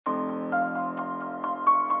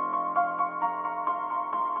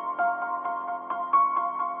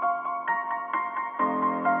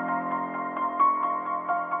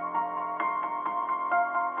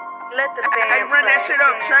Hey, run that shit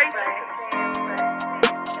up, Trace.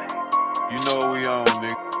 You know what we on,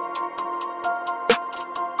 nigga.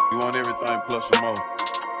 We want everything plus some more.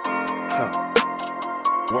 Huh.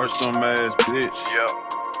 Work some ass bitch. Yep.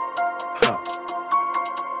 Huh.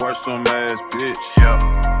 Work some ass bitch. Yep.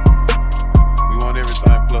 We want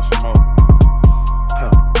everything plus some more. Huh.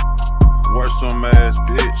 Work some ass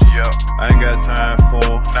bitch. Yep. I ain't got time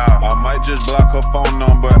for. Nah. I might just block her phone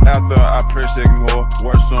number after I press ignore.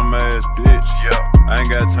 Work some ass bitch. Yep. I ain't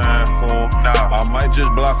got time for. Nah. I might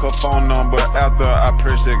just block her phone number after I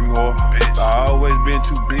press ignore. Bitch. I always been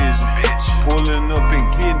too busy. Bitch. Pulling up and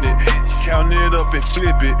getting it. Bitch. Counting it up and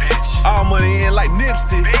flip it. Bitch. All money in like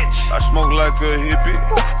Nipsey. Bitch. I smoke like a hippie.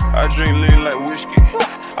 I drink lean like whiskey.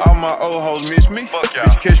 All my old hoes miss me. Fuck y'all.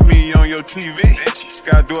 Bitch, catch me on your TV. Bitch.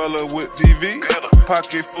 Sky dweller with TV. Glitter.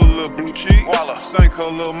 Pocket full of blue cheek. Walla. Same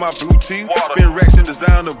color my blue tee. Water. Spin racks and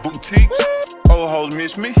designer boutiques. Old hoes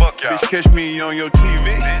miss me. Fuck y'all. Bitch, catch me on your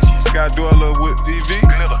TV. Bitch. Sky dweller with TV.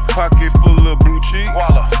 Glitter. Pocket full of blue cheek.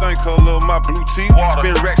 Walla. Same color my blue tee. Water.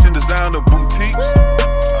 Spin racks and designer boutiques.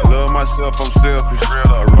 I love myself, I'm selfish.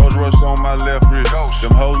 Real A Rolls Royce on my left wrist. Ghost.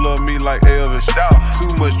 Them hoes love me like Elvis. Dog.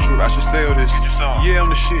 Too much trip, I should sell this. Get you some. Yeah, I'm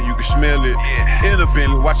the shit, you can smell it. Yeah. In a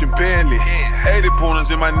Bentley, watching Bentley. Yeah. 80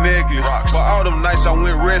 pointers in my necklace. Rocks. For all them nights I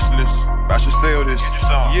went restless. I should sell this. Get you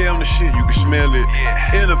some. Yeah, I'm the shit, you can smell it.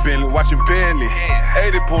 Yeah. In a Bentley, watching Bentley. Yeah.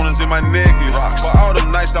 80 pointers in my necklace. Rocks. For all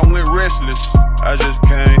them nights I went restless. I just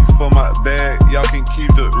came for my bag, y'all can keep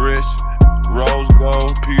the rest. Rose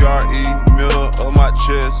gold, PRE, middle of my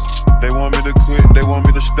chest. They want me to quit, they want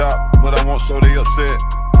me to stop, but I won't, so they upset.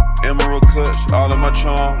 Emerald cuts, all of my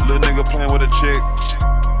charm, little nigga playing with a check.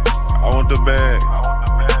 I want the bag,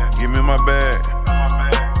 give me my bag,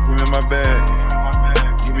 give me my bag,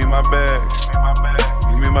 give me my bag,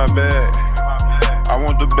 give me my bag. I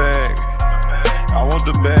want the bag, I want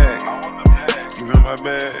the bag, give me my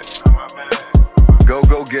bag. Go,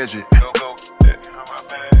 go, gadget. Go, go.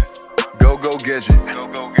 Go, go, gadget. Go,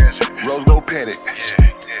 go, gadget. Rose gold paddock. Yeah,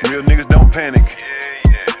 yeah. Real niggas don't panic.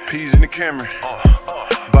 Yeah, yeah. Peas in the camera.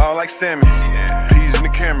 Ball like Sammy. Yeah. Peas in the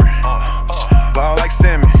camera. Ball like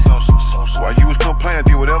Sammy. So. While you was complaining, I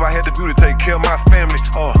did whatever I had to do to take care of my family.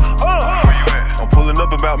 Where you at? I'm pulling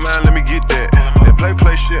up about mine, let me get that. That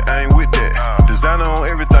play shit, I ain't with that. Designer on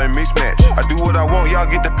everything, mix match. I do what I want, y'all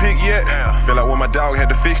get the pick yet? Feel like when my dog had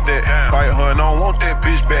to fix that. Fight her and I don't want that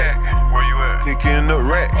bitch back. Where you at? Kicking the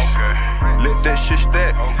racks. Okay. Let that shit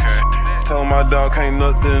stack. Okay. Told my dog ain't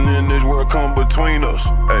nothing in this world come between us.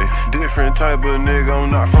 Ay, different type of nigga,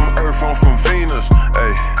 I'm not from Earth, I'm from Venus.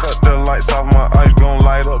 Ay, cut the lights off, my ice gon'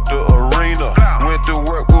 light up the arena. Went to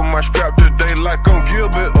work with my scrap today like I'm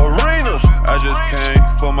Gilbert Arenas. I just came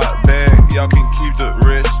for my bag, y'all can keep the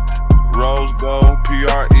rest. Rose gold,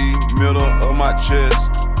 PRE, middle of my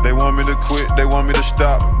chest. They want me to quit, they want me to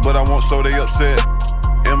stop, but I won't, so they upset.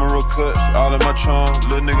 Emerald cuts, all in my charm,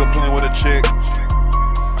 little nigga playing with a check.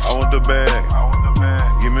 I want the bag,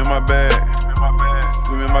 give me my bag,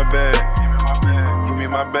 give me my bag, give me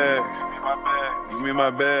my bag, give me my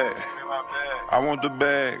bag. I want the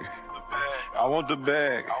bag, I want the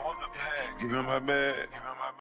bag, give me my bag.